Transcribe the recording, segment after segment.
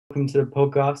Welcome to the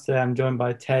podcast. Today I'm joined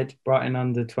by Ted, Brighton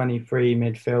under-23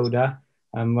 midfielder.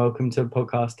 Welcome to the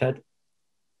podcast, Ted.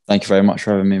 Thank you very much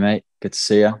for having me, mate. Good to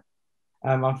see you.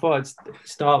 I thought I'd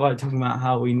start by talking about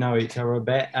how we know each other a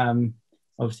bit.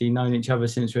 Obviously, known each other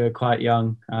since we were quite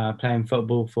young, playing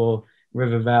football for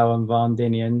Rivervale and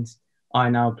Varndinians. I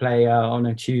now play on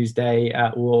a Tuesday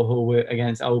at Waterhall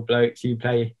against Old Blokes. You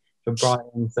play for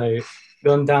Brighton, so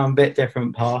gone down a bit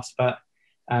different paths, but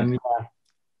yeah.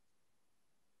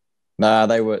 Nah,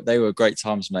 they were great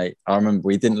times, mate. I remember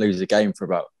we didn't lose a game for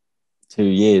about 2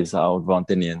 years at Old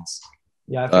Varndinians.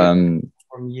 Yeah, I think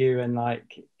from you and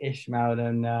like Ishmael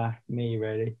and me,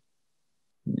 really.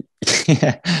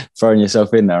 Throwing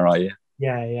yourself in there, are you?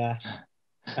 Yeah.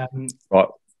 Right.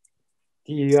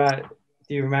 Do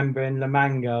you remember in La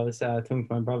Manga? I was talking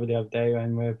to my brother the other day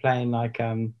when we were playing like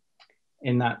in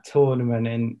that tournament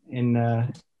in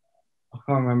I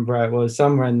can't remember where it was,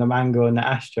 somewhere in La Manga and the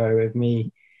Astro with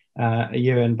me,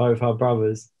 you and both our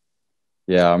brothers.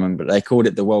 Yeah, I remember. They called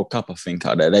it the World Cup, I think.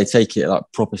 They take it like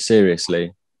proper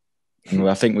seriously. And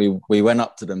I think we went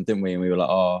up to them, didn't we? And we were like,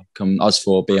 "Oh, come us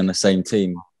four be on the same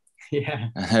team." Yeah.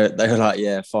 And they were like,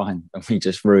 "Yeah, fine." And we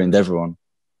just ruined everyone.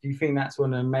 Do you think that's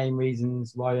one of the main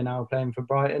reasons why you're now playing for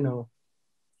Brighton, or?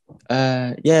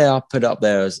 Yeah, I put it up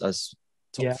there as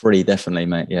top three, definitely,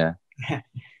 mate. Yeah.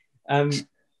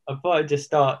 I thought I'd just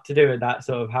start to do with that,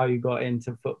 sort of how you got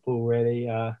into football, really.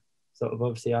 Sort of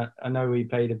obviously, I know we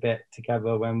played a bit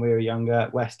together when we were younger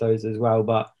at Westos as well,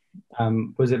 but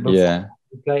was it before? Yeah.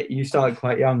 You started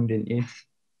quite young, didn't you?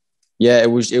 Yeah, it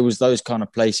was those kind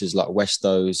of places like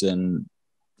Westos and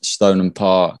Stoneham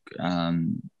Park,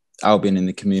 Albion in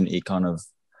the community, kind of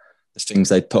the things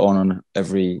they put on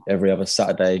every other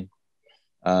Saturday.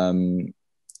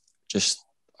 Just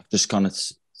kind of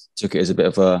took it as a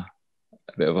bit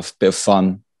of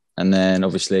fun, and then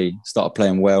obviously started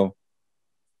playing well.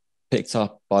 Picked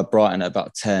up by Brighton at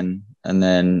about 10, and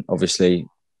then obviously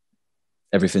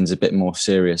everything's a bit more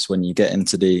serious when you get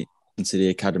into the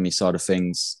academy side of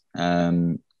things.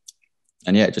 And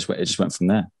yeah, it just went from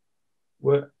there.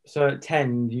 So at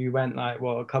 10, you went like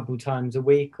what, a couple times a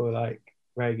week, or like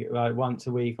regular, like once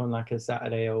a week on like a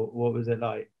Saturday, or what was it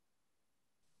like?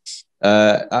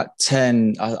 At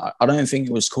 10, I don't think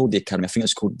it was called the academy. I think it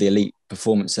was called the Elite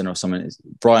Performance Centre or something.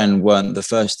 Brighton weren't the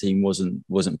first team.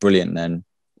 wasn't brilliant then,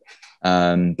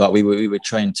 but we would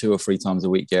train 2 or 3 times a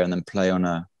week here and then play on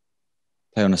a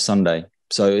Sunday.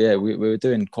 So yeah, we were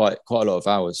doing quite a lot of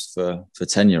hours for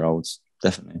 10-year-olds,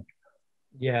 definitely.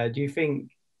 Yeah. Do you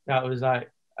think that was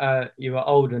like you were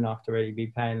old enough to really be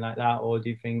playing like that, or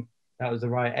do you think that was the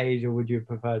right age, or would you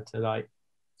prefer to like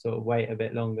sort of wait a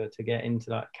bit longer to get into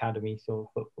that academy sort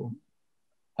of football?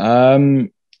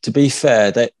 To be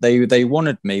fair, they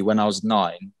wanted me when I was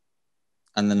 9,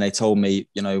 and then they told me,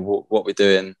 what we're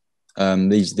doing.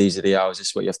 These are the hours. This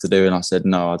is what you have to do. And I said,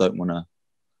 no, I don't want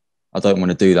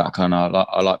to do that kind of.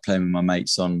 I like playing with my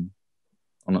mates on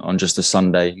just a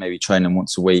Sunday, maybe training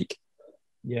once a week.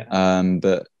 Yeah.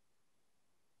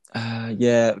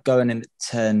 Yeah, going in at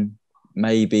 10,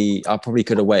 maybe I probably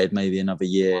could have waited maybe another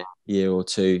year or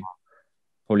two.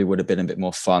 Probably would have been a bit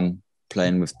more fun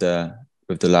playing with the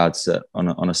lads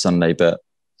on a Sunday, but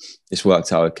it's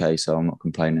worked out okay, so I'm not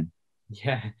complaining.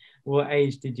 Yeah. What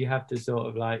age did you have to sort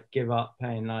of like give up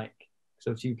playing? Like,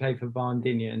 so if you played for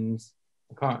Varndinians,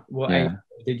 age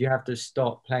did you have to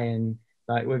stop playing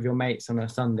like with your mates on a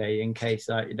Sunday in case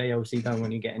like they obviously don't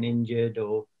want you getting injured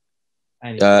or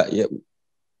anything? Yeah.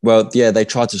 Well, yeah, they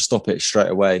tried to stop it straight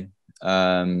away,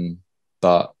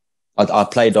 but I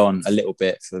played on a little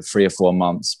bit for 3 or 4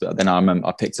 months. But then I remember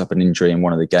I picked up an injury in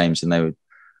one of the games, and they were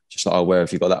just like, "Oh, where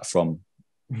have you got that from?"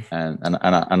 and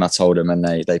I told them, and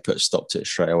they put a stop to it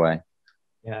straight away.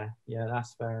 Yeah,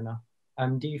 that's fair enough.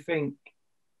 Do you think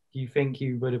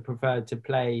you would have preferred to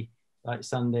play like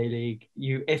Sunday league?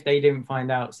 If they didn't find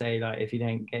out, say like if you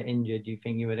didn't get injured, do you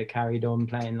think you would have carried on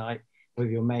playing like with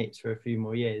your mates for a few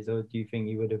more years, or do you think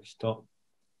you would have stopped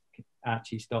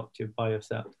you by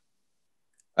yourself?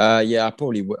 Yeah, I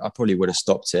probably would have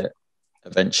stopped it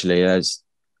eventually, as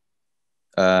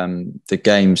the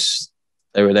games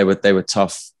they were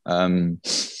tough.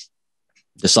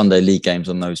 The Sunday league games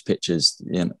on those pitches,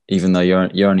 even though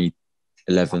you're only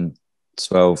 11,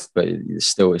 12, but it's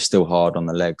still hard on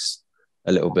the legs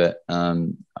a little bit. I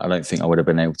don't think I would have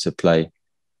been able to play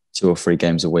 2 or 3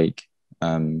 games a week.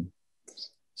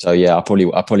 So yeah, I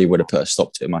probably would have put a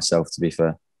stop to it myself, to be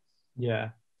fair.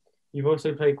 Yeah. You've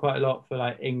also played quite a lot for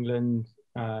like England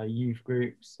youth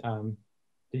groups.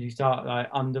 Did you start like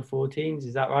under 14s?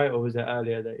 Is that right, or was it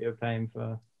earlier that you were playing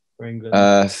for England?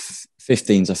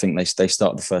 15s, I think they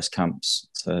started the first camps.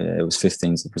 So yeah, it was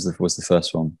 15s was the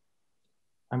first one.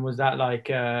 And was that like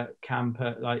a camp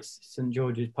at like St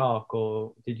George's Park,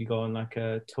 or did you go on like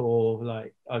a tour?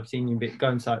 Like I've seen you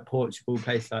going to like Portugal,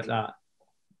 place like that.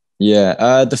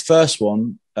 Yeah, the first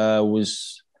one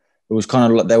was it was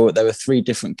kind of like there were three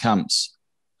different camps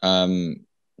to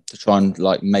try and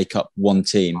like make up one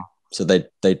team. So they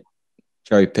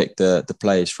cherry picked the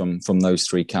players from those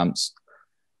three camps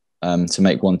to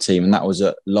make one team, and that was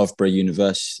at Loughborough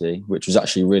University, which was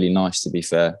actually really nice. To be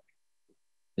fair,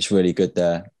 it's really good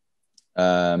there.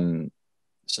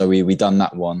 So we done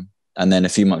that one, and then a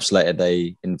few months later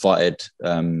they invited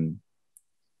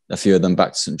a few of them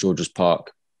back to St George's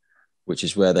Park, which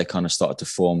is where they kind of started to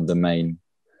form the main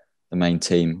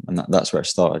team, and that's where it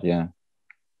started. Yeah.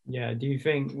 Yeah. Do you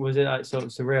think, was it like sort of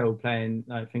surreal playing,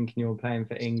 like thinking you were playing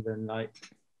for England, like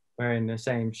wearing the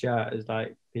same shirt as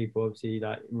like people, obviously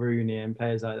like Rooney and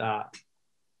players like that?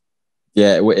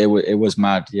 Yeah, it was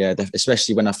mad. Yeah,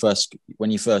 especially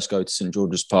when you first go to St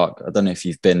George's Park. I don't know if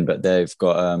you've been, but they've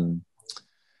got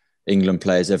England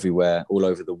players everywhere, all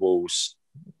over the walls.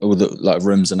 All the like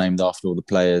rooms are named after all the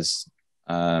players.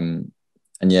 And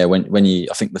yeah, when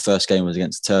I think the first game was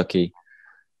against Turkey,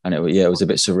 and it was a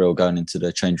bit surreal going into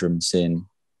the change room and seeing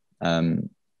an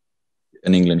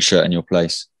England shirt in your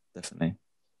place. Definitely.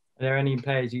 Are there any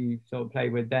players you sort of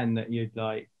played with then that you'd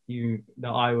like that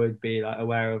I would be like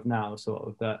aware of now, sort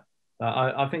of that?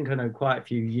 I think I know quite a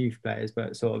few youth players,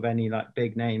 but sort of any like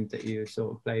big names that you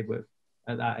sort of played with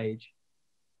at that age?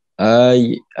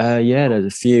 Yeah, there's a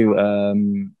few.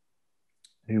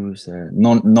 Who was there?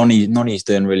 Noni's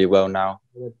doing really well now.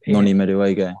 Noni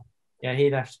Madueke. Yeah,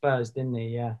 he left Spurs, didn't he?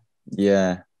 Yeah.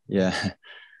 Yeah.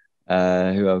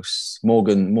 Who else?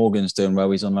 Morgan's doing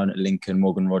well. He's on loan at Lincoln.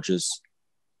 Morgan Rogers.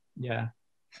 Yeah.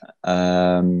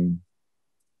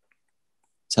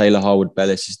 Taylor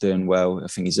Harwood-Bellis is doing well. I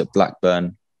think he's at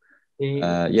Blackburn.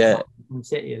 Yeah. From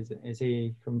City, is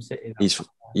he from City? He's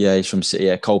from City.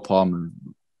 Yeah, Cole Palmer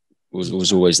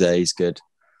was always there. He's good.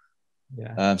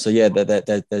 Yeah. So yeah,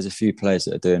 there's a few players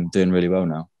that are doing really well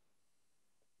now.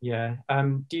 Yeah.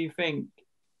 Do you think,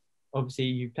 obviously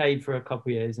you played for a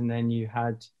couple of years and then you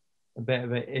had a bit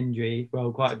of an injury,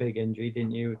 well, quite a big injury,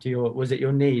 didn't you? Was it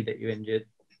your knee that you injured?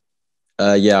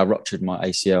 Yeah, I ruptured my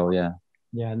ACL. Yeah.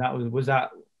 Yeah, and that was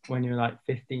that when you were like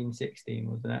 15, 16,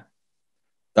 wasn't it?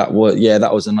 That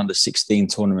was an under 16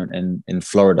 tournament in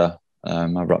Florida. I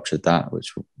ruptured that,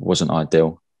 which wasn't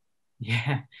ideal.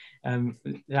 Yeah.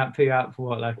 That put you out for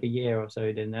what, like a year or so,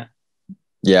 didn't it?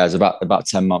 Yeah, it was about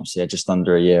 10 months. Yeah, just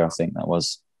under a year, I think that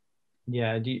was.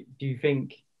 Yeah. Do you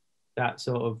think that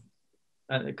sort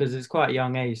of, because it's quite a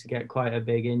young age to get quite a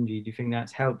big injury, do you think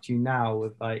that's helped you now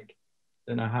with like,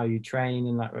 I don't know, how you train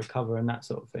and like recover and that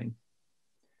sort of thing?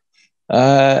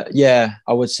 Yeah,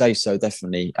 I would say so,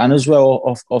 definitely. And as well,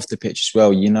 off the pitch as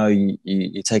well, you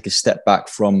take a step back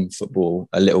from football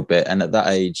a little bit. And at that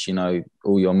age,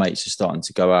 all your mates are starting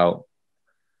to go out,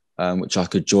 which I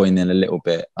could join in a little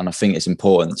bit. And I think it's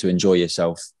important to enjoy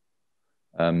yourself,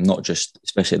 not just,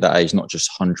 especially at that age, not just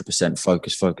 100%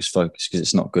 focus, because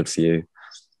it's not good for you.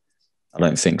 I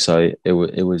don't think so. It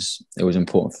was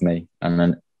important for me. And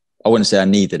then I wouldn't say I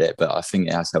needed it, but I think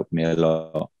it has helped me a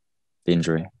lot, the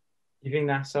injury. Do you think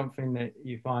that's something that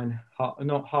you find hard,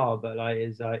 not hard, but like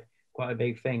is like quite a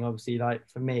big thing? Obviously, like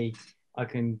for me, I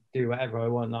can do whatever I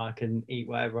want. Like I can eat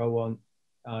whatever I want.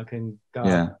 I can go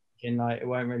out and like it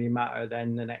won't really matter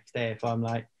then the next day if I'm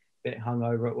like a bit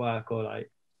hungover at work or like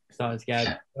starting to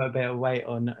get a bit of weight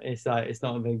on. It's like it's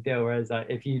not a big deal. Whereas like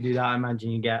if you do that, I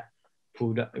imagine you get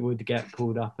pulled up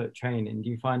at training. Do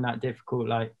you find that difficult?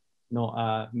 Like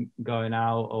not going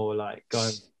out or like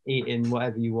going eating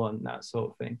whatever you want, that sort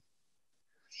of thing?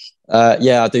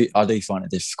 Yeah, I do find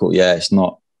it difficult. Yeah, it's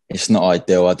not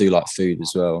ideal. I do like food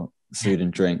as well, food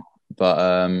and drink.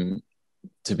 But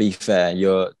to be fair,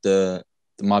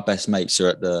 my best mates are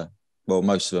at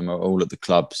most of them are all at the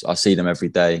clubs. I see them every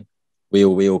day. We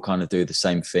all kind of do the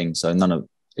same thing. So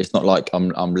it's not like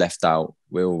I'm left out.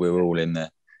 We're all in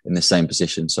the same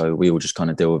position. So we all just kind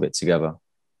of deal with it together.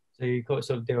 So you got to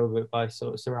sort of deal with it by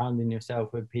sort of surrounding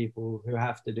yourself with people who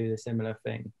have to do the similar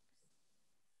thing.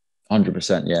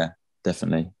 100%, yeah,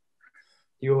 definitely.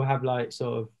 You all have like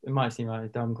sort of, it might seem like a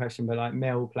dumb question, but like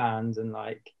meal plans and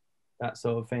like that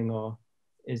sort of thing, or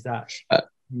is that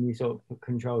you sort of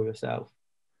control yourself?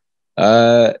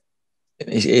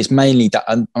 It's mainly that.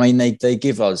 I mean, they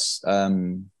give us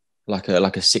like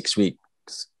a 6 week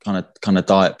kind of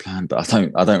diet plan, but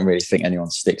I don't really think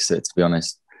anyone sticks to it, to be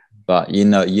honest. But you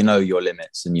know your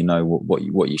limits, and you know what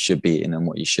you should be eating and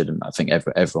what you shouldn't. I think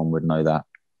everyone would know that.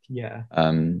 Yeah.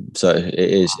 So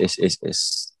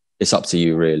it's up to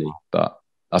you really, but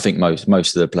I think most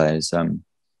of the players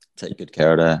take good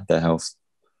care of their health.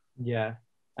 Yeah.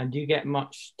 And do you get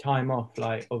much time off?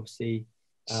 Like, obviously,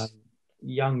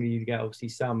 younger you get obviously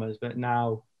summers, but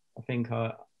now I think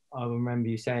I remember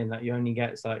you saying that you only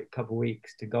get like a couple of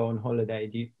weeks to go on holiday.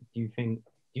 Do you think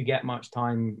you get much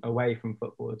time away from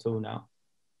football at all now?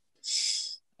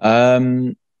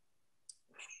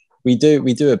 We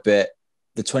do a bit.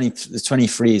 The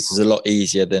 23s is a lot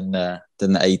easier than the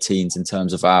 18s in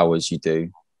terms of hours you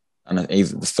do, and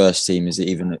even the first team is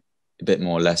even a bit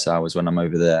more or less hours when I'm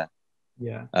over there.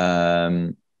 Yeah.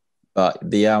 But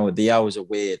the hours are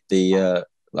weird.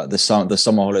 Like the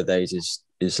summer holidays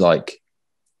is like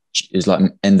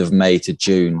end of May to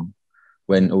June,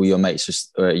 when all your mates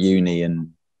are at uni,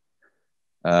 and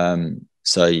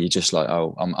so you're just like,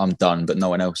 oh, I'm done, but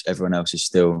everyone else is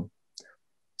still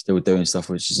doing stuff,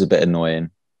 which is a bit annoying.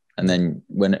 And then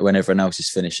when everyone else is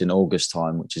finished in August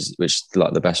time, which is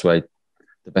like the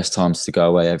best times to go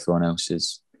away, everyone else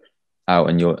is out,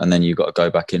 and then you've got to go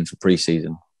back in for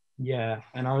pre-season. Yeah,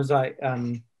 and I was like,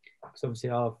 because obviously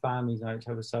our families know each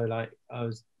other, so like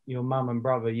your mum and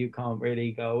brother, you can't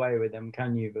really go away with them,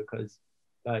 can you? Because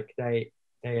like they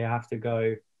have to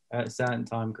go at a certain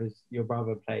time because your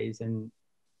brother plays, and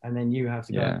then you have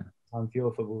to go at time for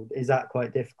your football. Is that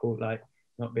quite difficult, like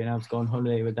not being able to go on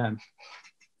holiday with them?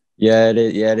 Yeah,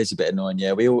 it is a bit annoying.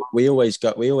 Yeah, we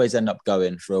always end up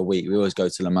going for a week. We always go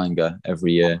to La Manga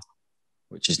every year,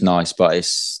 which is nice, but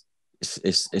it's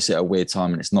at a weird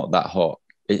time and it's not that hot.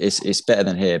 It's better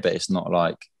than here, but it's not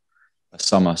like a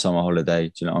summer holiday.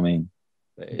 Do you know what I mean?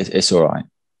 It's all right.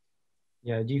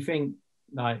 Yeah. Do you think,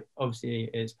 like, obviously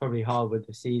it's probably hard with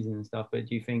the season and stuff, but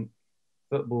do you think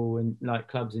football and like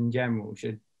clubs in general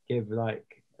should give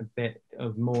like a bit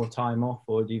of more time off,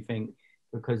 or do you think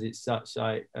because it's such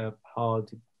like a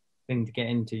hard thing to get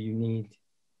into, you need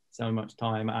so much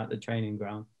time at the training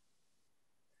ground?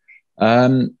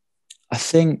 I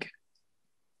think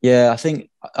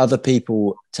other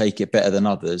people take it better than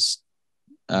others.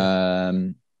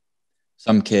 Some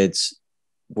kids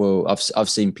will. I've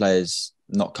seen players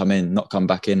not come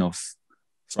back in off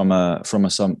from a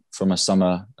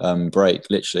summer break.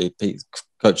 Literally,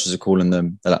 coaches are calling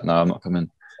them. They're like, "No, I'm not coming.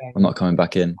 I'm not coming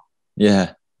back in."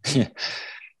 Yeah,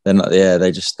 they're not. Yeah,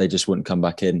 they just wouldn't come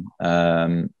back in.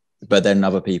 But then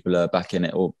other people are back in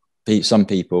it, or some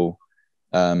people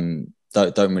don't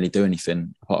really do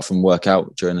anything apart from work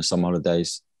out during the summer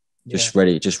holidays. Just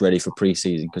ready for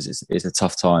pre-season because it's a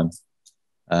tough time.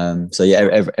 So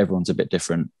yeah, everyone's a bit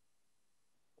different.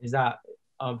 Is that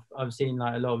I've seen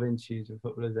like a lot of interviews with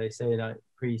footballers. They say like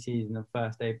pre-season and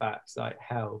first day back's like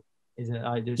hell. Isn't it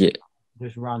like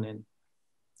just running?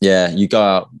 Yeah, you go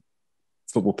out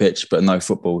football pitch, but no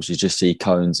footballs. You just see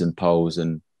cones and poles,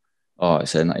 and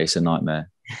it's a nightmare.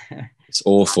 It's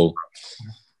awful.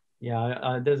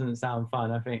 Yeah, it doesn't sound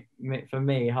fun. I think for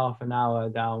me, half an hour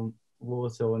down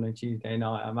water on a Tuesday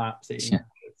night, I'm absolutely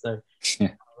so.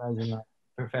 I imagine like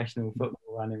professional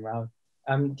football running around.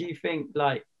 Do you think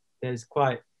like there's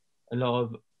quite a lot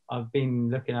of? I've been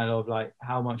looking at a lot of like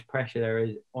how much pressure there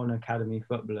is on academy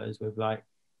footballers with like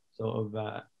sort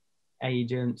of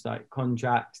agents, like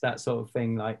contracts, that sort of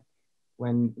thing. Like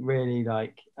when really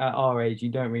like at our age, you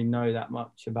don't really know that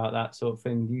much about that sort of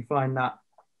thing. Do you find that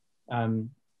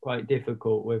quite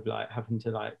difficult with like having to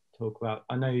like talk about?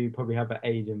 I know you probably have an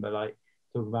agent, but like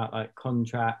talk about like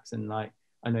contracts and like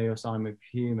I know you're signed with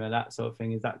Puma, that sort of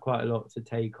thing. Is that quite a lot to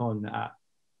take on at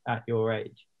your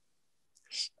age?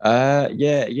 Yeah,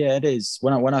 it is.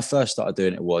 When I first started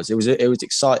doing it was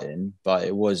exciting, but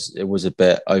it was a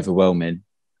bit overwhelming.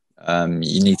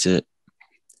 You need to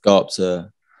go up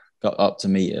to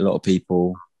meet a lot of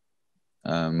people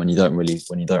when you don't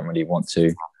really want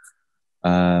to.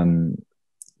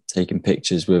 Taking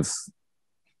pictures with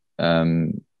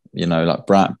like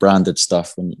branded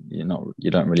stuff when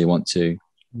you don't really want to.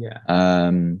 Yeah.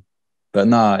 But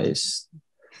no, it's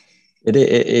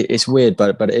weird,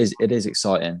 but it is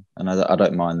exciting, and I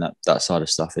don't mind that side of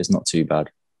stuff. It's not too bad.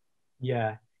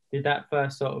 Yeah. Did that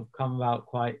first sort of come about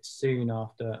quite soon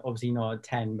after, obviously not at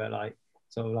 10, but like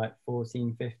sort of like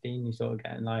 14, 15, you sort of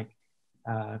getting like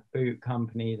boot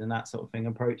companies and that sort of thing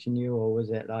approaching you, or was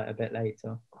it like a bit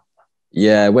later?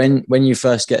 Yeah, when you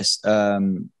first get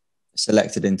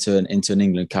selected into an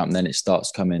England camp, then it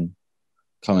starts coming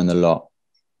a lot.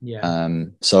 Yeah.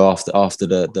 So after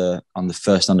the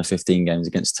first under 15 games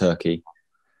against Turkey,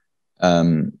 I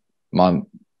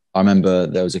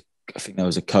remember I think there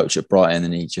was a coach at Brighton,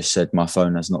 and he just said my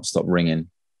phone has not stopped ringing.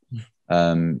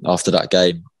 After that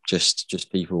game,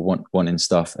 just people wanting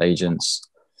stuff, agents.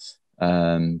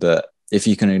 But if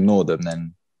you can ignore them,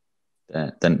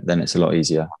 then it's a lot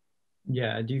easier.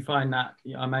 Yeah. Do you find that?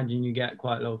 I imagine you get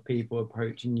quite a lot of people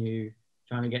approaching you,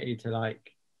 trying to get you to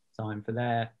like sign for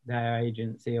their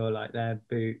agency or like their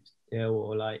boots deal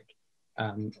or like.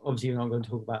 Obviously, you're not going to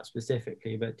talk about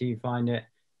specifically, but do you find it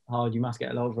hard? You must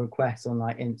get a lot of requests on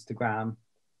like Instagram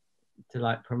to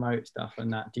like promote stuff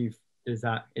and that. Is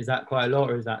that quite a lot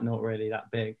or is that not really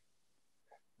that big?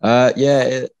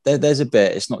 Yeah, there's a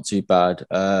bit. It's not too bad.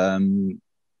 I'm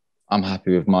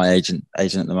happy with my agent at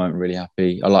the moment. Really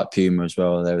happy. I like Puma as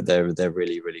well. They're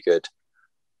really good.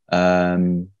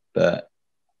 But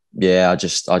yeah, I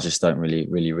just don't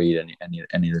really read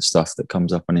any of the stuff that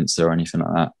comes up on Insta or anything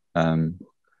like that.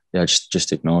 Yeah,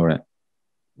 just ignore it.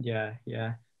 Yeah,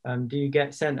 yeah. Do you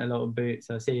get sent a lot of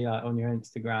boots? I see like on your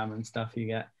Instagram and stuff, you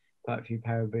get quite a few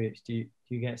pair of boots. Do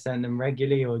you get sent them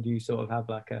regularly, or do you sort of have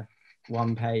like a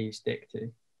one pair you stick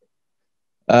to?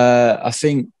 I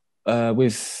think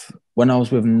with when I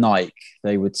was with Nike,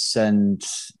 they would send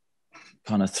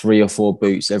kind of 3 or 4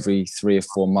 boots every 3 or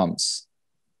 4 months,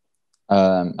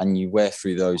 and you wear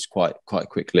through those quite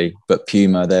quickly. But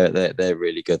Puma, they're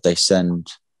really good. They send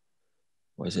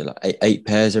what is it like eight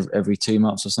pairs every 2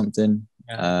 months or something.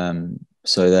 Yeah.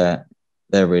 So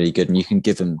they're really good, and you can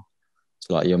give them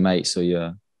to like your mates or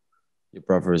your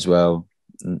brother as well,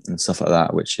 and stuff like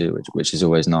that, which is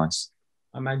always nice.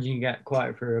 I imagine you get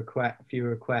quite few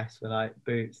requests for like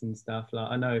boots and stuff. Like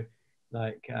I know,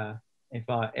 like if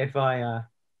I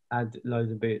had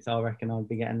loads of boots, I reckon I'd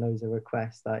be getting loads of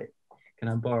requests. Like, can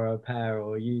I borrow a pair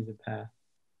or use a pair?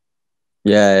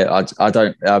 Yeah, I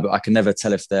don't I can never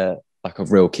tell if they're like a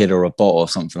real kid or a bot or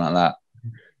something like that.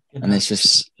 You And know? it's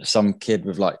just some kid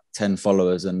with like 10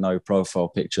 followers and no profile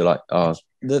picture. Like, oh,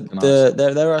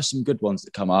 there are some good ones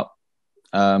that come up,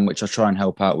 which I try and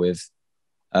help out with.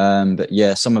 But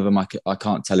yeah, some of them I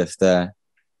can't tell if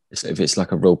it's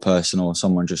like a real person or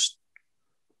someone just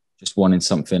wanting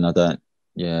something. I don't.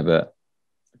 Yeah, but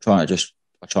I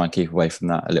try and keep away from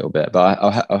that a little bit. But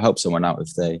I'll help someone out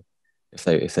if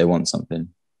they want something.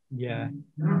 Yeah.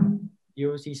 You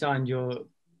obviously signed your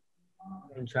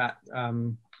contract.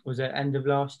 Was it end of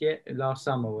last year? Last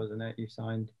summer, wasn't it? You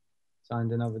signed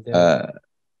another deal. Uh,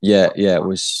 yeah, it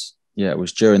was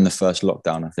during the first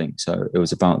lockdown, I think. So it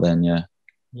was about then. Yeah.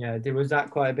 Yeah. Was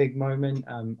that quite a big moment?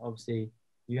 Obviously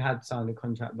you had signed a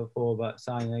contract before, but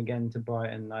signing again to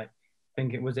Brighton, like I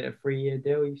think it was it a 3 year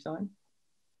deal you signed?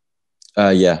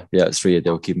 Yeah, it's 3 year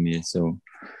deal, keeping me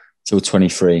till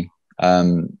 23.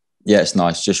 Yeah, it's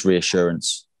nice, just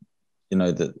reassurance.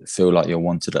 That feel like you're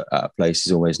wanted at a place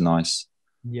is always nice.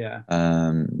 Yeah.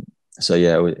 So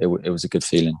yeah, it was a good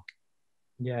feeling.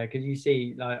 Yeah, because you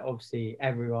see, like, obviously,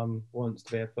 everyone wants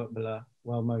to be a footballer.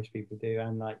 Well, most people do,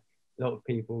 and like a lot of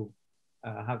people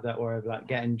have that worry of like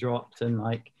getting dropped and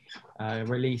like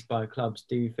released by clubs.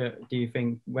 Do you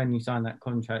think when you signed that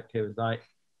contract, it was like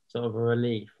sort of a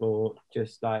relief, or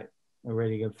just like a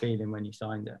really good feeling when you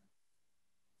signed it?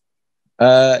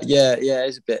 Yeah,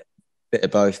 it's a bit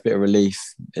of both, bit of relief.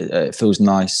 It feels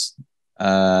nice.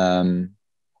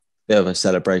 Bit of a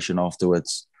celebration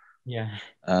afterwards. Yeah,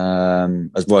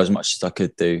 As well as much as I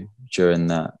could do during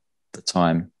the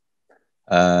time.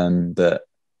 But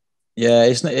yeah,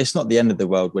 it's not the end of the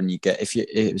world when you get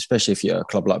especially if you're at a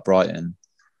club like Brighton.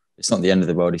 It's not the end of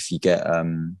the world if you get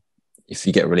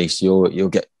released. You'll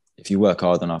get if you work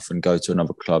hard enough and go to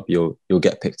another club, you'll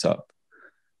get picked up.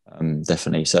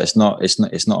 Definitely. So it's not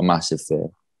a massive fear.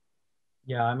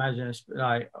 yeah. I imagine it's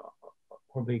like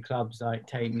probably clubs like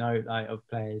take note like of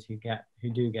players who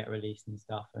do get released and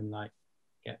stuff and like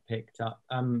get picked up.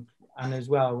 And as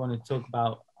well, I want to talk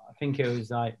about. I think it was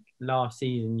like last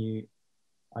season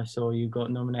I saw you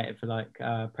got nominated for like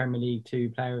Premier League Two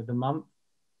Player of the Month.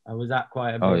 Was that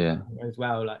quite a Oh big yeah. as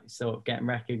well? Like sort of getting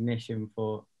recognition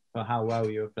for how well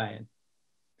you were playing.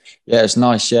 Yeah, it's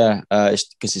nice. Yeah, it's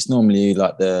because it's normally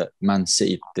like the Man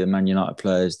City, the Man United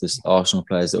players, the Arsenal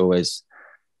players that always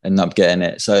end up getting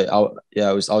it. So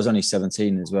I was only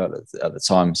 17 as well at the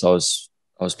time, so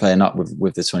I was playing up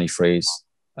with the 23s.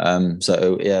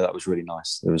 So yeah, that was really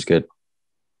nice. It was good.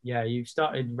 Yeah, you've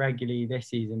started regularly this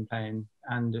season playing,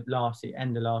 and end of last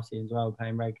season as well,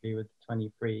 playing regularly with the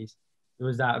 23s.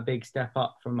 Was that a big step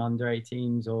up from under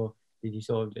 18s, or did you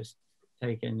sort of just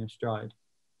take it in your stride?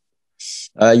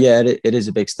 Yeah, it is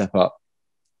a big step up.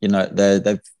 They've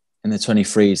in the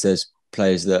 23s. There's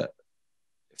players that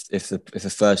if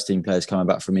the first team players coming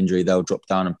back from injury, they'll drop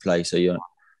down and play. So you're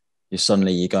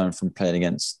going from playing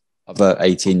against other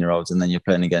 18-year-olds, and then you're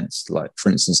playing against, like,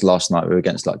 for instance, last night we were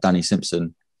against like Danny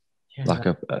Simpson, Yeah, like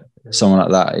someone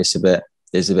like that. It's a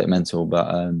bit mental,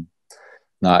 but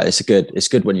no, it's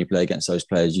good when you play against those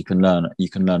players. You can learn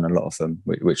a lot of them,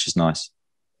 which is nice.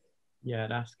 Yeah,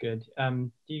 that's good. Do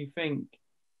you think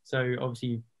so? Obviously,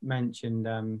 you mentioned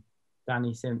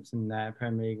Danny Simpson there,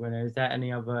 Premier League winner. Is there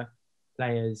any other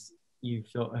players you've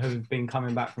sort of who've been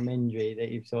coming back from injury that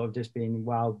you've sort of just been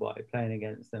wowed by playing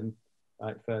against them,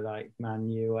 like for like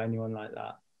Man U or anyone like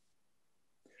that?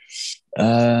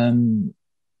 Um,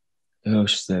 who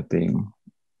else has there been?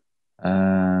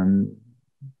 Um,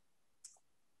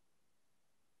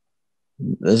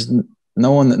 there's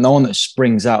no one that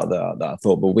springs out that I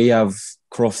thought, but we have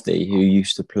Crofty, who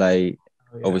used to play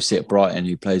Oh yeah, obviously at Brighton,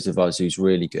 who plays with us, who's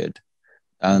really good.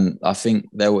 And I think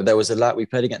there was a lad we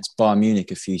played against Bayern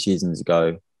Munich a few seasons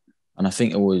ago, and I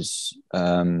think it was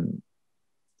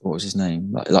what was his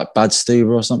name, like Bad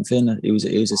Stuber or something. He was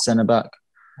a centre back.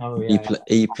 oh He yeah, pl-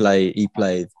 he played he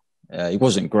played. He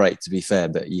wasn't great to be fair,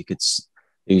 but he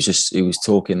was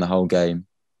talking the whole game,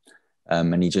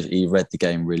 and he read the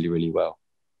game really really well.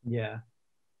 yeah.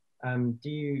 Do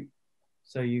you?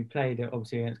 So you played it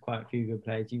obviously against quite a few good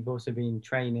players. You've also been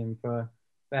training for a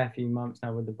fair few months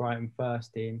now with the Brighton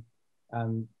first team.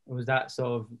 Was that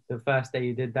sort of the first day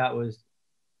you did that?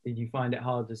 Did you find it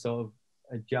hard to sort of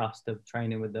adjust of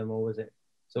training with them, or was it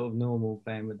sort of normal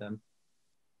playing with them?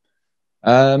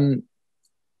 Um,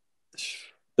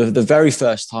 the very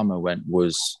first time I went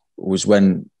was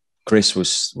when Chris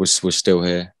was still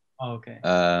here. Oh, okay.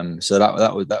 So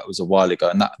that was a while ago,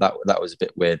 and that was a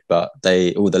bit weird. But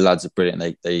all the lads are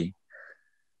brilliant. They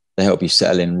help you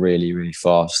settle in really really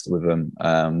fast with them.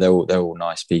 They're all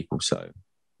nice people, so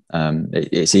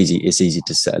it's easy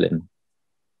to settle in.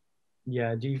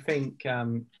 Yeah. Do you think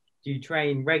do you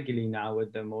train regularly now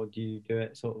with them, or do you do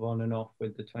it sort of on and off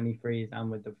with the 23s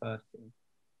and with the first team?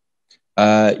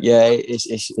 Yeah,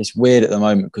 it's weird at the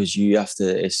moment because you have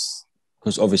to. It's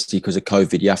because obviously because of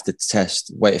COVID, you have to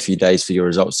wait a few days for your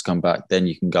results to come back, then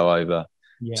you can go over.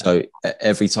 Yeah. So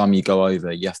every time you go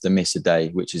over, you have to miss a day,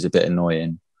 which is a bit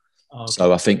annoying. Oh, okay.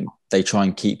 So I think they try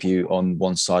and keep you on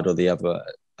one side or the other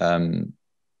um,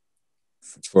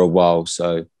 for a while.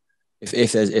 So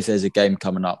if there's a game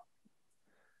coming up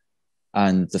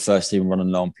and the first team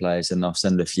running low on players, then they'll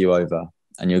send a few over,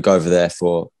 and you'll go over there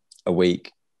for a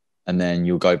week, and then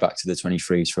you'll go back to the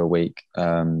 23s for a week.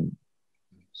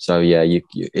 So yeah,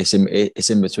 it's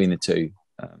in between the two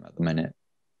at the minute.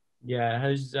 Yeah,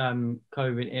 has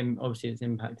obviously it's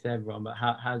impacted everyone, but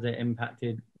how has it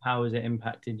impacted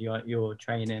your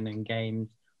training and games?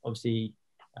 Obviously,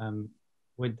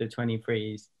 with the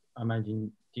 23s, I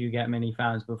imagine, do you get many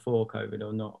fans before COVID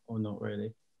or not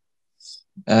really?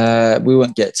 We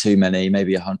won't get too many,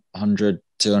 maybe 100,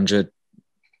 200.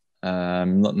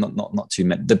 Not too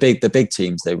many. The big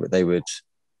teams they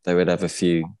would have a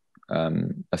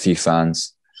few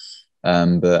fans,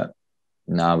 but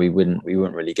no, we wouldn't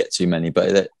really get too many.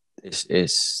 But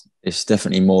it's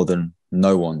definitely more than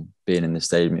no one being in the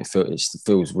stadium. It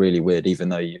feels really weird, even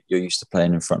though you're used to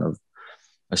playing in front of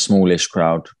a smallish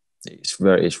crowd.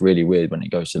 It's really weird when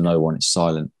it goes to no one. It's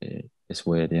silent. It's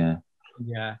weird, yeah.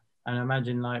 Yeah, and I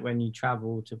imagine like when you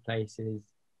travel to places,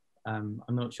 I'm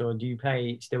not sure. Do you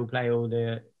still play all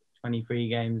the 23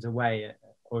 games away,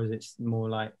 or is it more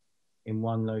like in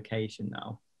one location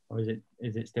now, or is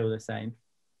it still the same?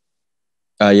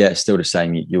 Yeah, it's still the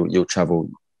same. You'll travel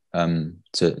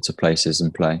to places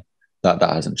and play. That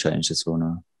hasn't changed at all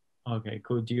now. Okay,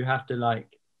 cool. Do you have to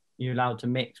like you allowed to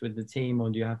mix with the team, or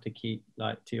do you have to keep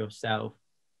like to yourself,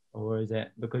 or is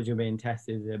it because you're being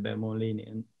tested, is it a bit more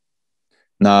lenient?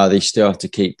 No, they still have to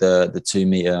keep the 2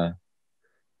 meter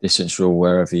distance rule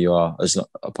wherever you are,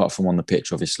 apart from on the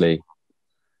pitch, obviously,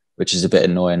 which is a bit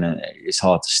annoying and it's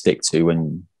hard to stick to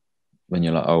when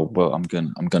you're like, oh well, I'm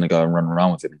gonna go and run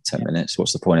around with him in 10 minutes.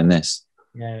 What's the point in this?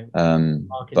 Yeah, marking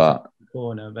someone But in the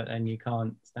corner, but then you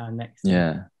can't stand next to them.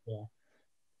 yeah, Yeah.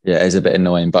 yeah, it's a bit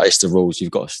annoying, but it's the rules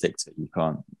you've got to stick to. You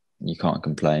can't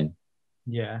complain.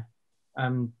 Yeah.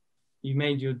 Um, you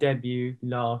made your debut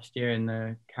last year in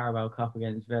the Carabao Cup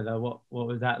against Villa. What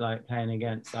was that like playing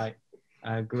against like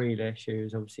Grealish,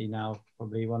 who's obviously now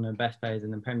probably one of the best players in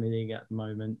the Premier League at the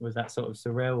moment? Was that sort of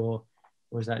surreal, or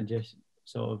was that just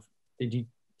sort of did you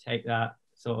take that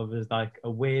sort of as like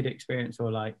a weird experience,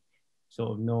 or like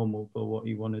sort of normal for what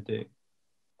you want to do?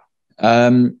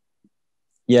 Um,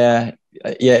 yeah,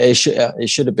 yeah, it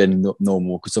should have been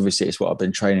normal because obviously it's what I've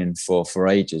been training for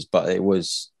ages. But it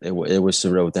was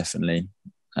surreal, definitely.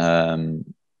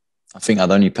 Um, I think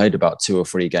I'd only played about 2 or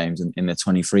 3 games in the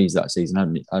 23s that season.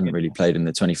 I hadn't really played in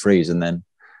the 23s, and then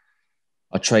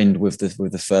I trained with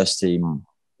the first team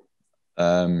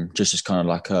just as kind of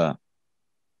like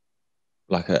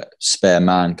a spare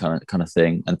man kind of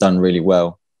thing, and done really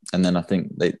well. And then I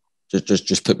think they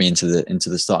just put me into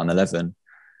the starting 11.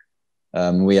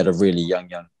 We had a really young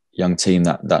young team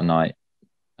that night.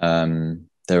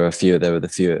 There were the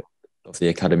few of the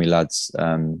academy lads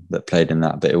that played in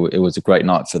that, but it was a great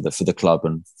night for the club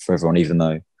and for everyone. Even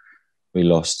though we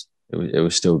lost, it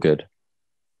was still good.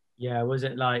 Yeah, was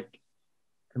it like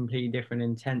completely different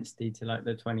intensity to like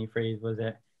the 23s? Was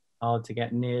it hard to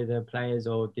get near the players,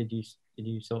 or did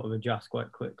you sort of adjust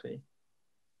quite quickly?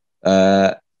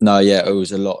 No, yeah, it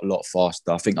was a lot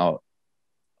faster. I think I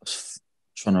was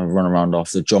trying to run around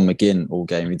after John McGinn all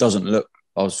game. He doesn't look.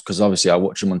 Because obviously I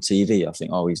watch him on TV. I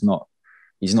think, oh, he's not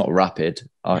rapid.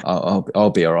 I'll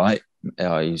be all right.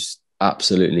 He's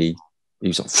absolutely. He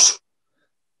was like,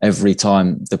 every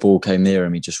time the ball came near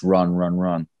him, he just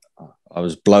run. I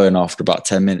was blowing after about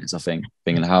 10 minutes. I think,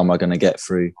 thinking, how am I going to get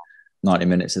through 90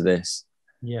 minutes of this?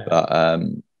 Yeah. But I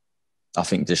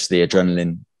think just the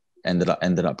adrenaline ended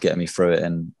up getting me through it,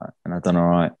 and I've done all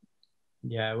right.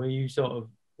 Yeah. Were you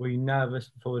nervous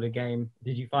before the game?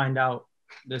 Did you find out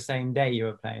the same day you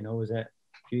were playing, or was it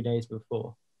a few days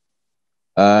before?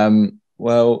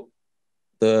 Well,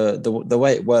 the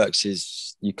way it works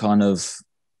is you kind of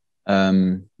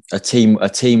a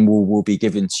team will be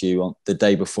given to you on the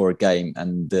day before a game,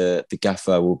 and the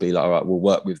gaffer will be like, all right, we'll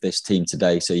work with this team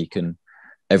today, so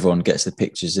everyone gets the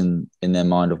pictures in their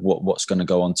mind of what's going to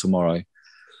go on tomorrow.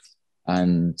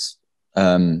 And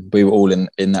we were all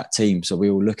in that team, so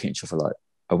we were looking at each other like,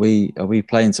 are we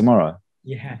playing tomorrow?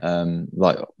 Yeah.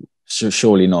 Like,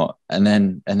 surely not. And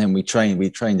then we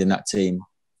trained in that team,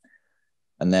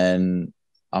 and then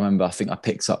I remember, I think I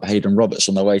picked up Hayden Roberts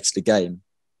on the way to the game,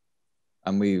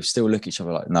 and we still look at each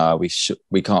other like, no,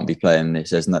 we can't be playing this.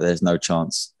 There's no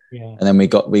chance. Yeah. And then we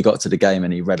got to the game,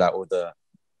 and he read out all the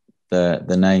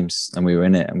names, and we were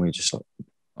in it, and we were just like,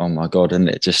 oh my god! And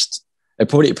it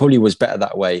probably was better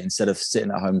that way, instead of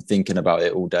sitting at home thinking about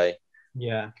it all day.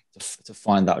 Yeah. To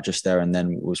find out just there and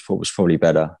then was probably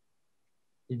better.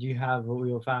 Did you have all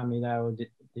your family there, or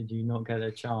did you not get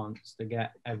a chance to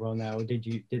get everyone there, or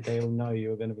did they all know you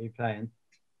were going to be playing?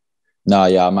 No,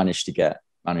 yeah, I managed to get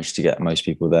most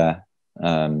people there,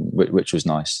 which was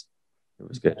nice. It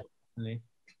was good. Definitely.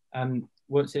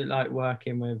 What's it like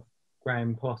working with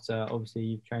Graham Potter? Obviously,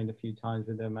 you've trained a few times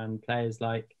with him, and players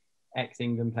like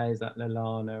ex-England players like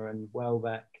Lallana and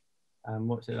Welbeck.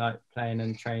 What's it like playing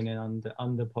and training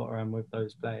under Potter and with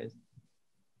those players?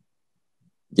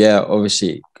 Yeah,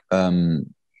 obviously, the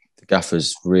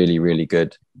gaffer's really, really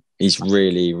good. He's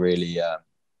really, really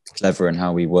clever in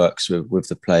how he works with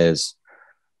the players.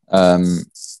 And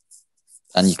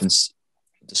you can,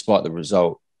 despite the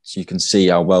result, you can see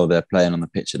how well they're playing on the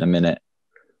pitch at the minute,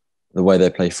 the way they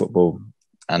play football.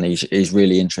 And he's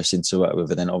really interesting to work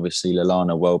with. And then obviously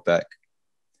Lallana, Welbeck,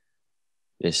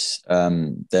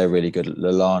 they're really good.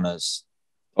 Lallana's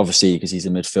obviously, because he's a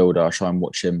midfielder, I try and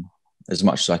watch him as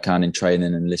much as I can in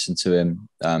training and listen to him.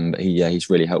 But he's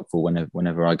really helpful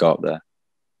whenever I go up there.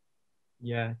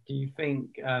 Yeah. Do you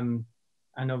think, and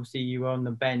obviously you were on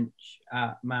the bench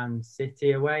at Man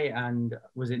City away, and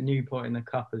was it Newport in the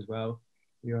Cup as well?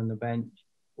 You were on the bench.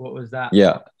 What was that?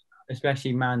 Yeah.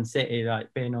 Especially Man City,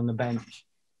 like being on the bench,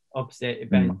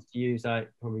 opposite bench to use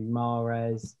like probably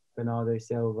Mahrez, Bernardo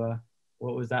Silva.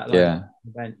 What was that like on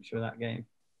the bench for that game?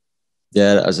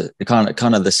 Yeah, that was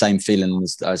kind of the same feeling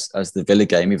as the Villa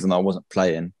game, even though I wasn't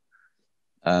playing.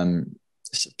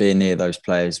 Being near those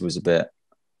players was a bit,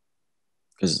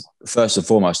 because first and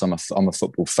foremost, I'm a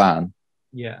football fan.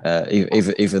 Yeah.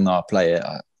 Even though I play it,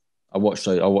 I watch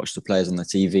the players on the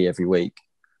TV every week.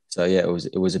 So yeah,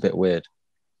 it was a bit weird.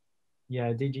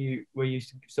 Yeah. Were you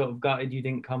sort of gutted you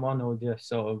didn't come on, or just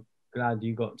sort of glad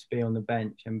you got to be on the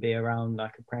bench and be around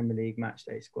like a Premier League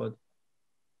matchday squad?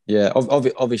 Yeah,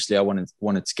 obviously I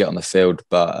wanted to get on the field,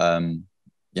 but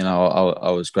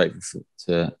I was grateful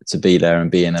to be there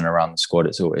and be in and around the squad.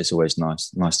 It's always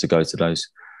nice to go to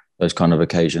those kind of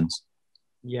occasions.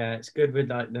 Yeah, it's good with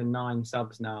like the 9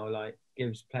 subs now. Like,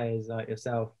 gives players like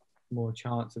yourself more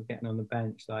chance of getting on the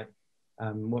bench. Like,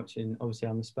 watching. Obviously,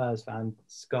 I'm a Spurs fan.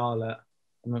 Scarlett.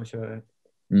 I'm not sure.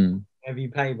 Have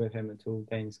you played with him at all,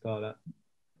 Dane Scarlett?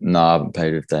 No, I haven't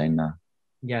played with Dane. No.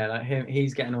 Yeah, like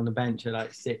he's getting on the bench at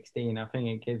like 16. I think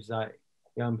it gives like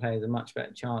young players a much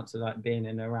better chance of like being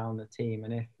in and around the team.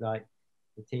 And if like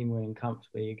the team winning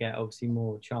comfortably, you get obviously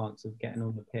more chance of getting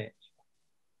on the pitch.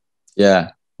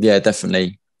 Yeah,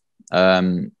 definitely.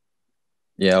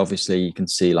 Obviously you can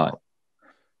see like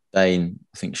Dane.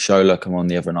 I think Shola come on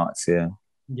the other night for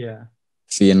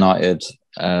United.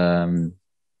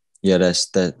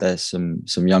 There's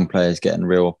some young players getting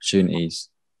real opportunities.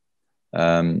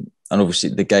 And obviously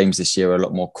the games this year are a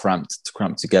lot more cramped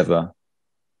together.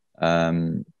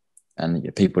 And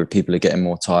and people are getting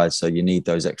more tired, so you need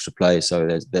those extra players.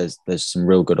 So there's some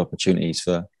real good opportunities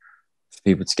for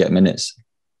people to get minutes.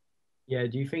 Yeah,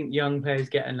 do you think young players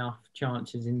get enough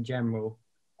chances in general?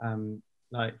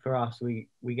 Like for us, we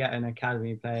get an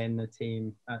academy player in the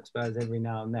team at Spurs every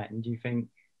now and then. Do you think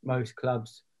most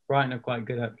clubs, Brighton are quite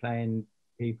good at playing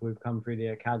people who've come through the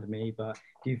academy, but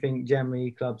do you think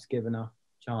generally clubs give enough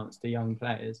chance to young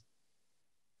players?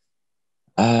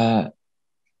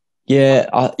 Yeah,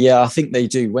 I think they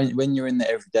do. When you're in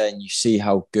there every day and you see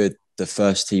how good the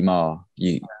first team are,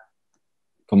 you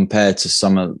compared to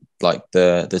some of like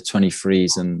the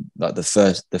 23s, and like the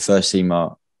first team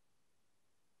are,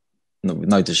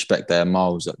 no disrespect, they're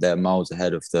miles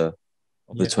ahead of the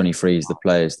 23s. The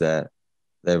players they're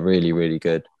really, really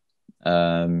good.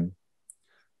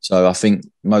 So I think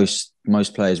most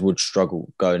players would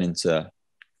struggle going into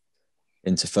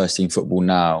first team football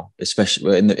now,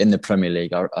 especially in the Premier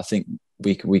League. I think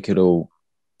we could all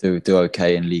do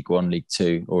okay in League One, League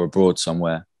Two, or abroad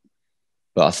somewhere.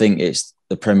 But I think it's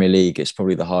the Premier League. It's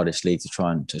probably the hardest league to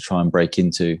try and break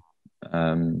into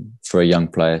for a young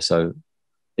player. So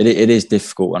it is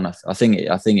difficult, and I think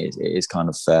it is kind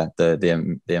of fair,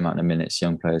 the amount of minutes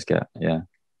young players get. Yeah.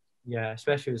 Yeah,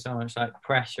 especially with so much like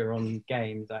pressure on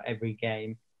games, like every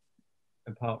game,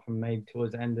 apart from maybe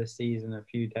towards the end of the season, a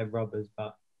few dead rubbers,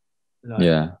 but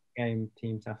like game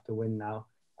teams have to win now.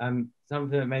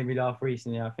 Something that made me laugh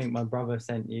recently, I think my brother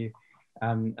sent you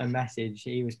a message.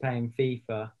 He was playing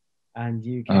FIFA, and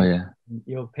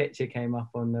your picture came up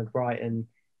on the Brighton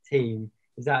team.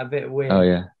 Is that a bit weird? Oh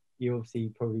yeah. You obviously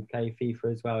probably play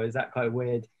FIFA as well. Is that quite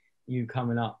weird, you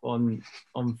coming up on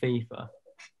FIFA?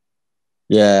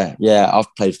 Yeah,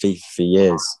 I've played FIFA for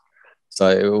years, so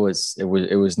it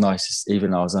was nice.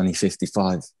 Even though I was only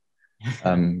 55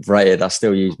 rated, I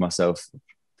still use myself,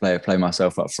 play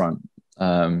myself up front.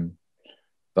 But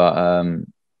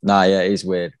nah, yeah, it is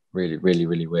weird, really, really,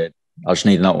 really weird. I just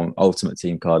need an ultimate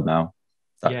team card now,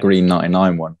 that green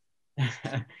 99 one.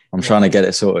 I'm trying to get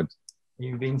it sorted.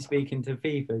 You've been speaking to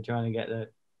FIFA trying to get the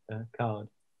card.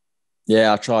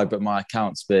 Yeah, I tried, but my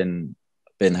account's been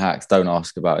hacked. Don't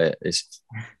ask about it. It's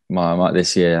my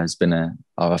this year has been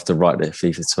I'll have to write the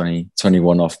FIFA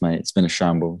 2021 off, mate. It's been a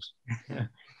shambles.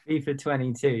 FIFA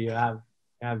 22, you have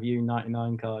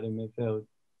U99 card in midfield.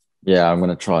 Yeah, I'm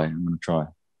gonna try.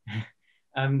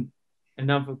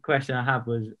 Another question I had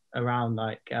was around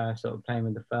like sort of playing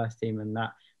with the first team and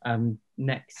that.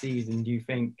 Next season, do you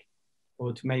think,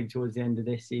 or maybe towards the end of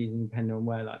this season, depending on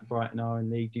where like Brighton are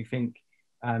in league, do you think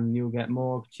you'll get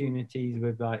more opportunities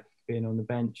with like being on the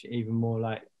bench, even more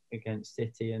like against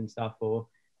City and stuff, or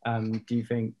do you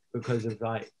think because of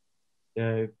like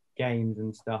the games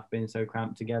and stuff being so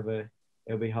cramped together,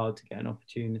 it'll be hard to get an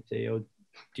opportunity, or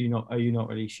are you not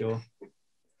really sure?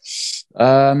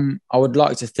 I would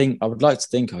like to think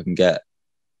I can get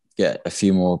a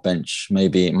few more bench,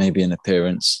 maybe an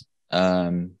appearance.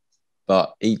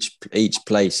 But each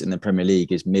place in the Premier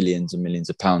League is millions and millions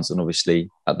of pounds, and obviously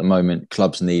at the moment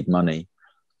clubs need money.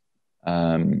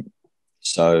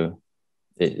 So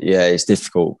it's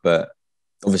difficult, but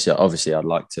obviously I'd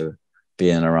like to be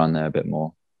in and around there a bit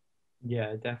more.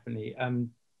 Yeah, definitely. I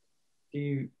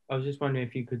was just wondering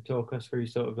if you could talk us through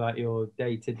sort of like your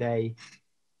day-to-day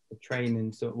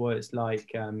training, sort of what it's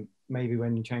like, maybe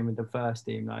when you train with the first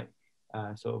team, like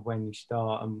sort of when you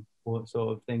start and what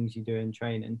sort of things you do in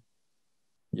training.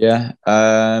 Yeah.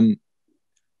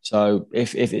 So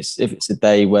if it's a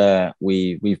day where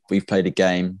we've played a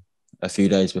game a few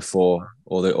days before,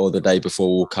 or the day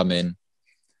before, we'll come in,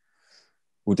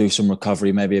 we'll do some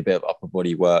recovery, maybe a bit of upper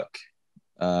body work,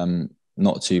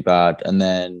 not too bad. And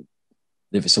then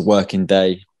if it's a working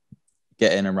day,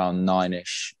 get in around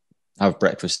 9ish, have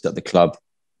breakfast at the club,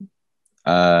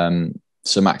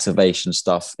 some activation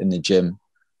stuff in the gym,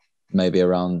 maybe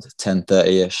around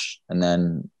 10:30ish, and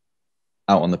then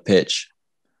out on the pitch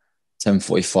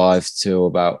 10:45 till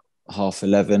about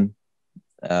 11:30,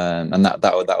 and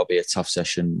that'll be a tough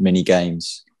session, mini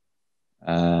games,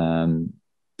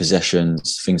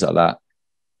 possessions, things like that,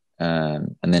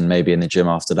 and then maybe in the gym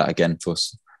after that again for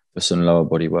some lower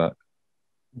body work.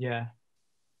 Yeah,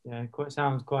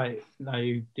 sounds quite like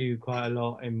you do quite a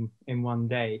lot in one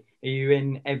day. Are you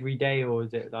in every day, or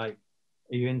is it like,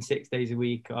 are you in 6 days a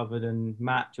week other than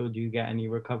match, or do you get any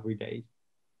recovery days?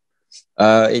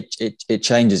 It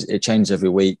changes. It changes every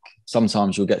week.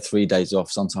 Sometimes you'll get 3 days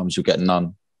off. Sometimes you'll get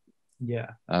none.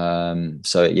 Yeah.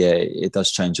 So yeah, it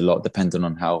does change a lot depending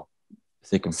on how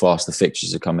thick and fast the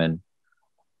fixtures are coming.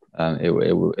 It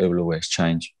will always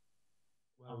change.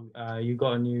 Well, you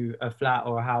got a flat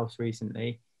or a house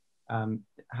recently.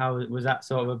 How was that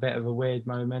sort of a bit of a weird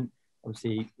moment?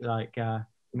 obviously like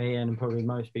me and probably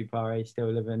most people our age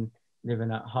still living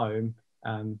at home.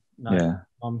 Like Yeah.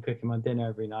 I'm cooking my dinner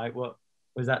every night. What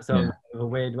was that sort of a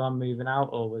weird one moving out,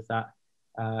 or was that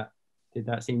did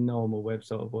that seem normal with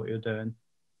sort of what you're doing?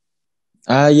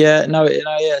 Yeah, no,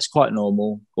 yeah, it's quite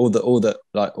normal. Most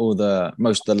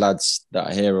of the lads that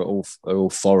are here are all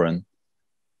foreign,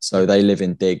 so they live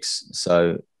in digs.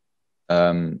 So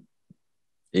they've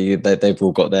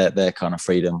all got their kind of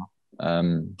freedom.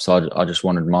 So I just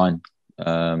wanted mine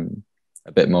a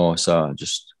bit more. So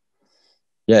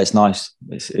yeah, it's nice.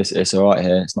 It's all right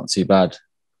here. It's not too bad.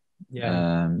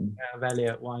 Yeah, have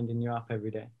Elliot winding you up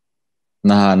every day.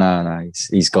 No.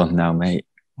 He's gone now, mate.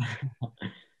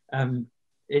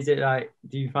 Is it like?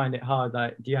 Do you find it hard?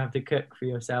 Like, do you have to cook for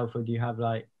yourself, or do you have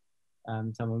like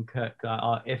someone cook?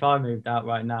 Like, if I moved out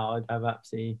right now, I'd have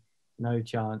absolutely no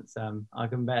chance. I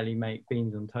can barely make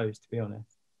beans on toast, to be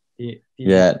honest. Do you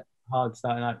Yeah, find it hard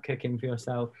starting like cooking for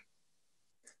yourself?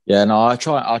 yeah. No, I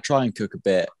try and cook a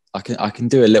bit. I can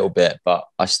do a little bit, but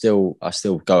I still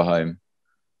go home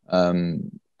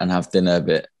and have dinner a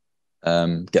bit.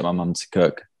 Get my mum to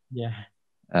cook. Yeah.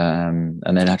 And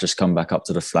then I just come back up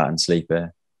to the flat and sleep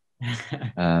here.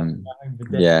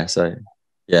 Yeah, so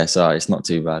it's not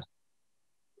too bad.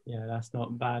 Yeah, that's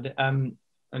not bad.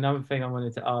 Another thing I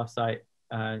wanted to ask, like,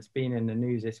 it's been in the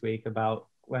news this week about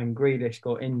when Grealish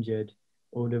got injured,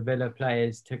 all the Villa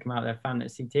players took him out their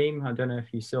fantasy team. I don't know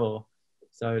if you saw.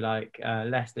 So, like,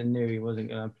 Leicester knew he wasn't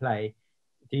going to play.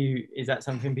 Is that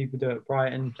something people do at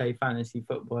Brighton? Play fantasy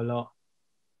football a lot?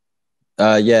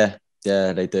 Yeah,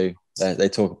 they do. They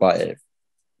talk about it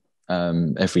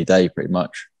every day, pretty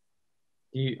much.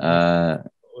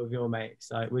 With your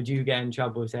mates, like, would you get in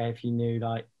trouble, say, if you knew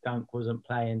like Dunk wasn't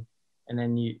playing and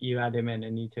then you had him in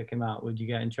and you took him out? Would you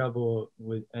get in trouble,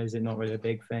 or is it not really a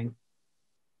big thing?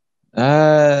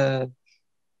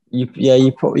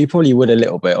 You probably would a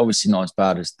little bit. Obviously, not as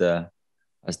bad as the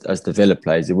Villa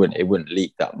players. It wouldn't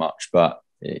leak that much, but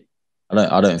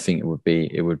I don't think it would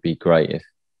be great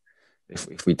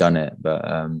if we done it. But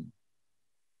I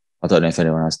don't know if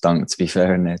anyone has Dunk, to be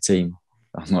fair, in their team.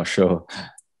 I'm not sure.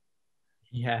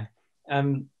 Yeah.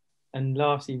 And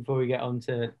lastly, before we get on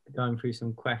to going through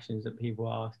some questions that people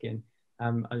are asking,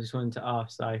 I just wanted to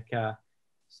ask, like,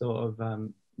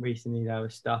 recently there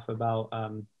was stuff about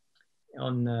on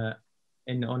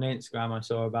Instagram I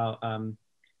saw about can't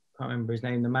remember his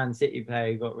name, the Man City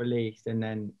player who got released and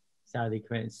then sadly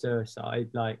committed suicide.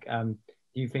 Like, do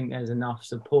you think there's enough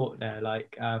support there,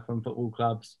 like from football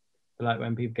clubs, for, like,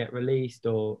 when people get released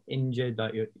or injured,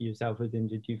 like yourself was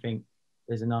injured? Do you think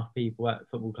there's enough people at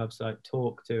football clubs to like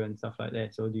talk to and stuff like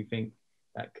this, or do you think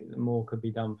that more could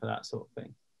be done for that sort of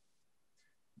thing?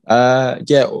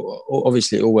 Yeah,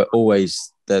 obviously,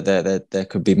 always there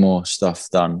could be more stuff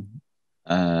done.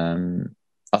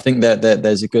 I think that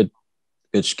there's a good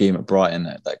scheme at Brighton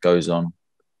that goes on.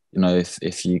 You know,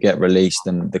 if you get released,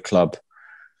 then the club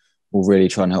will really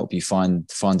try and help you find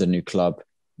a new club.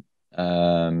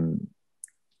 Yeah,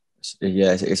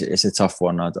 it's a tough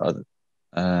one.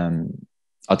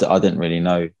 I didn't really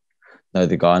know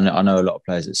the guy. I know a lot of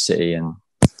players at City, and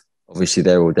obviously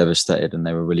they're all devastated, and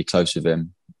they were really close with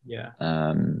him. Yeah.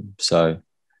 So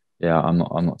yeah, I'm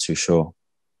not too sure.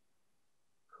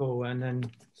 Cool. And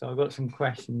then so I've got some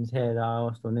questions here that I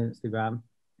asked on Instagram.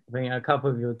 I think a couple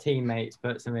of your teammates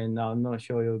put some in that I'm not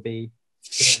sure you'll be.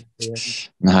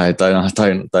 No, don't ask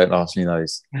me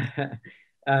those.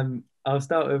 I'll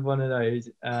start with one of those.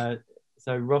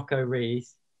 So Rocco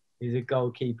Rees, who's a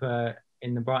goalkeeper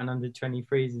in the Brighton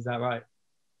under-23s, is that right?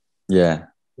 Yeah.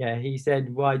 Yeah, he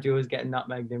said, "Why do you always get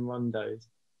nutmegged in rondos?"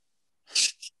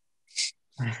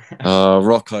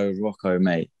 Rocco,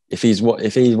 mate. If he's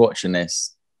watching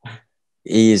this,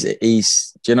 he's.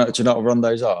 Do you know what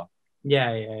rondos are?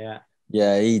 Yeah.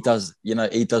 Yeah, he does. You know,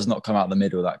 he does not come out the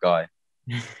middle. That guy.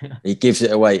 He gives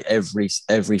it away every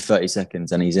 30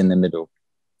 seconds, and he's in the middle.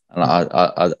 And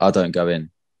I don't go in.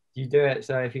 You do it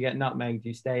so if you get nutmegged,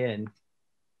 you stay in.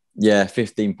 Yeah,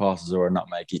 15 passes or a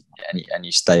nutmeg, and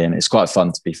you stay in. It's quite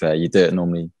fun, to be fair. You do it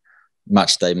normally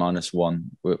match day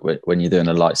 -1 when you're doing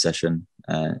a light session,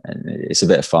 and it's a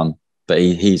bit of fun. But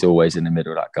he's always in the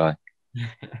middle, that guy.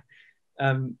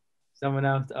 Someone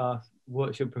else asked,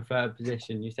 "What's your preferred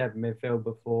position?" You said midfield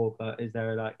before, but is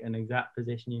there like an exact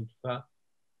position you prefer?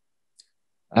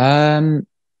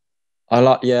 I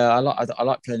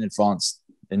like playing advanced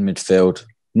in midfield.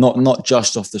 Not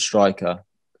just off the striker,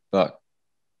 but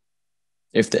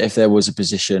if there was a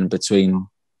position between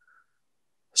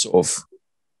sort of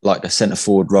like a centre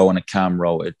forward role and a cam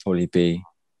role, it'd probably be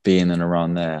in and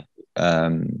around there.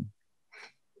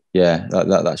 yeah,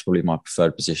 that's probably my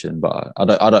preferred position. But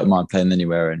I don't mind playing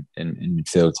anywhere in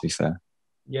midfield. To be fair.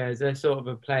 Yeah, is there sort of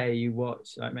a player you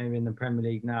watch, like maybe in the Premier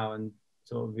League now, and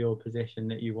sort of your position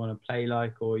that you want to play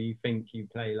like, or you think you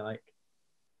play like?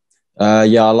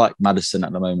 Yeah, I like Maddison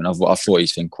at the moment. I thought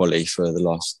he's been quality for the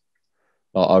last.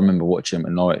 I remember watching him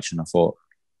at Norwich, and I thought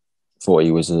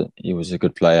he was a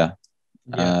good player.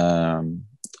 Yeah,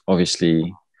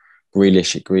 Obviously,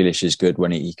 Grealish is good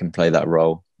when he can play that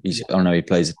role. yeah, I know he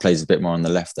plays a bit more on the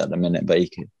left at the minute, but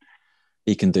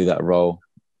he can do that role.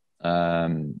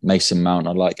 Mason Mount,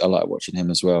 I like watching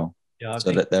him as well. yeah.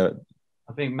 So that they're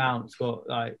I think Mount's got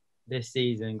like this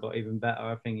season got even better.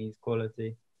 I think he's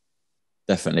quality.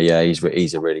 definitely, yeah,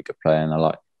 he's a really good player, and I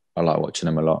like watching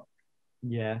him a lot.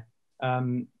 Yeah.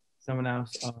 Someone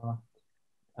else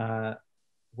uh,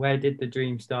 where did the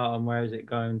dream start and where is it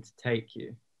going to take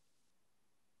you?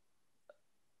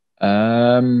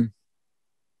 Um,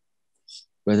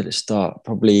 where did it start?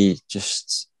 Probably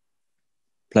just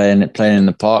playing in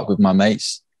the park with my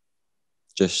mates.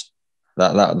 Just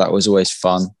that was always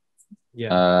fun.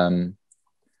 Yeah, Um,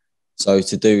 so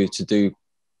to do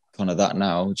kind of that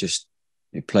now, just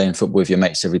playing football with your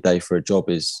mates every day for a job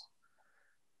is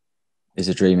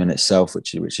a dream in itself,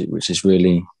 which is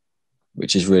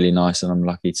really nice, and I'm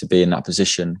lucky to be in that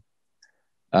position.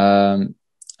 Um,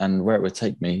 and where it would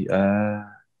take me,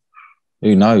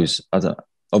 who knows? I don't.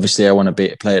 Obviously, I want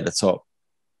to play at the top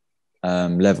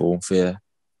level for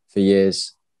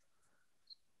years.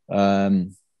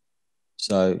 Um,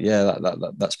 so yeah,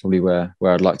 that's probably where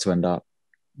I'd like to end up.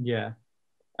 yeah.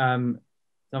 Um,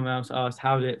 Someone else asked,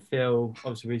 how did it feel?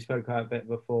 Obviously, we spoke about it a bit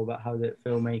before, but how did it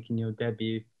feel making your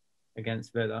debut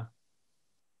against Villa?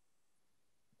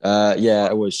 Yeah,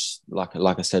 it was like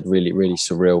I said, really really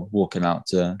surreal walking out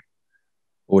to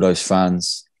all those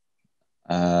fans,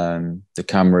 the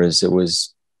cameras. It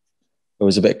was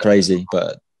a bit crazy,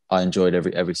 but I enjoyed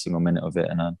every single minute of it,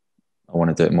 and I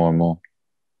want to do it more and more.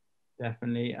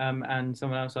 Definitely. And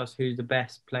someone else asked, who's the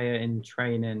best player in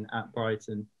training at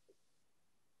Brighton?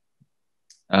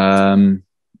 Um,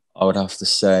 I would have to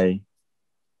say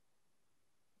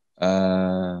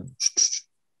uh,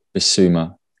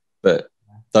 Bissouma, but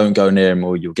don't go near him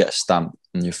or you'll get a stamp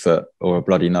on your foot or a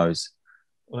bloody nose.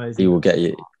 Or He will get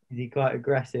you. is he quite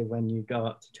aggressive when you go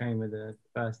up to train with the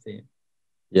first team?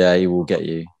 Yeah, he will get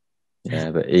you.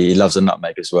 Yeah, but he loves a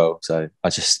nutmeg as well. So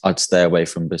I'd stay away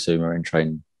from Bissouma in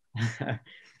training.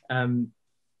 um,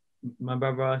 my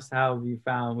brother asked, how have you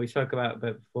found, we spoke about it a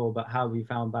bit before, but how have you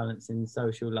found balancing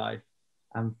social life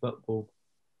and football?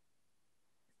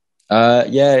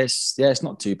 Yeah, it's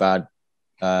not too bad.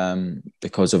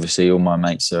 Because obviously all my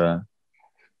mates are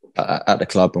at the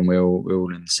club and we're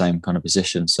all in the same kind of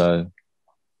position. So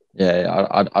yeah,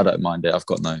 I don't mind it. I've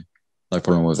got no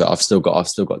problem with it. I've still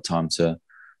got time to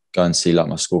go and see like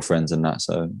my school friends and that.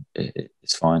 So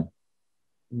it's fine.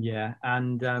 Yeah,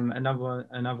 and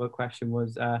another question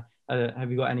was,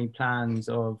 have you got any plans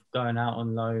of going out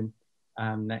on loan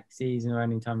next season or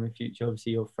any time in the future?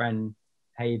 Obviously, your friend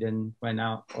Hayden went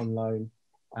out on loan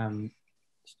um,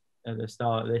 at the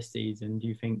start of this season. Do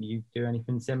you think you do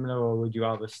anything similar, or would you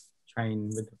rather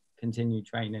continue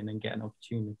training and getting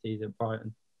opportunities at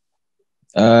Brighton?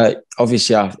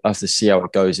 Obviously, I have to see how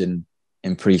it goes in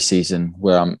pre-season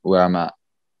where I'm at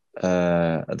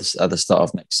the start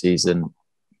of next season.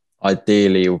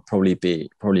 Ideally, it will probably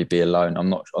be alone. I'm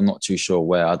not too sure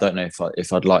where. I don't know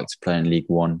if I'd like to play in League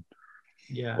One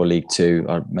Yeah, or League Two.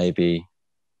 Maybe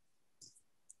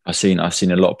I've seen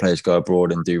a lot of players go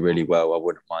abroad and do really well. I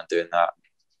wouldn't mind doing that.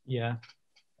 yeah.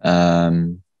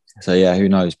 So yeah, who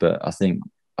knows? But I think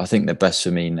the best for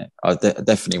me.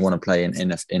 Definitely want to play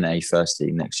in a first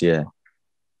team next year.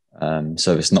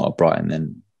 So if it's not at Brighton,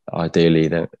 then ideally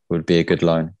that would be a good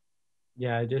loan.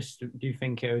 Yeah, just do you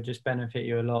think it would just benefit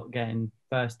you a lot getting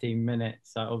first team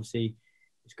minutes? Like obviously,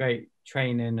 it's great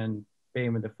training and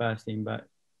being with the first team, but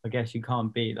I guess you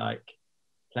can't beat like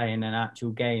playing an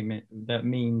actual game that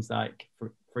means like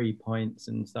 3 points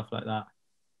and stuff like that.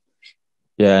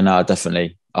 Yeah, no,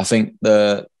 definitely. I think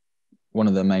the one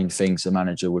of the main things a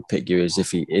manager would pick you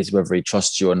is whether he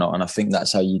trusts you or not, and I think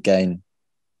that's how you gain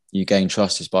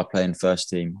trust is by playing first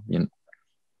team.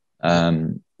 Yeah,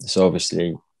 So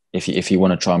obviously, if you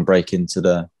want to try and break into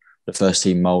the first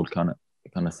team mold kind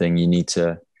of thing, you need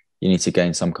to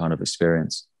gain some kind of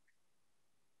experience.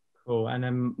 cool. And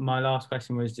then my last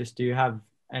question was just, do you have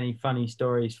any funny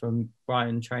stories from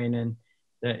Brighton training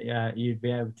that you'd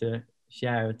be able to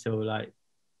share at all? Like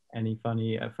any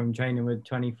funny from training with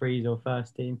 23s or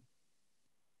first team?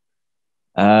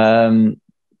 Um,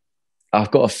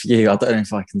 I've got a few. I don't know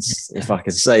if I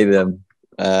can say them.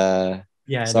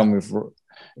 Yeah, Some with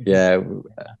Yeah.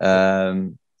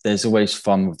 There's always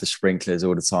fun with the sprinklers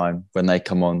all the time when they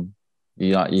come on.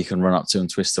 You can run up to them,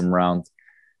 twist them around,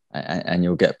 and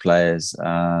you'll get players.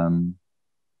 What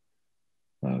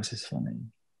else is funny?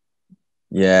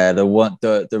 Yeah, the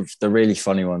really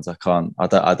funny ones. I don't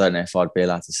know if I'd be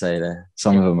allowed to say there.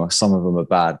 Some of them are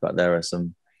bad, but there are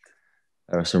some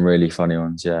really funny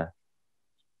ones. Yeah.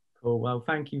 Cool. Well,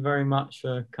 thank you very much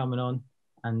for coming on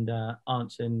and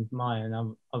answering my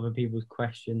and other people's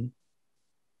questions.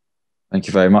 Thank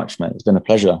you very much, mate. It's been a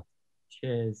pleasure.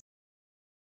 Cheers.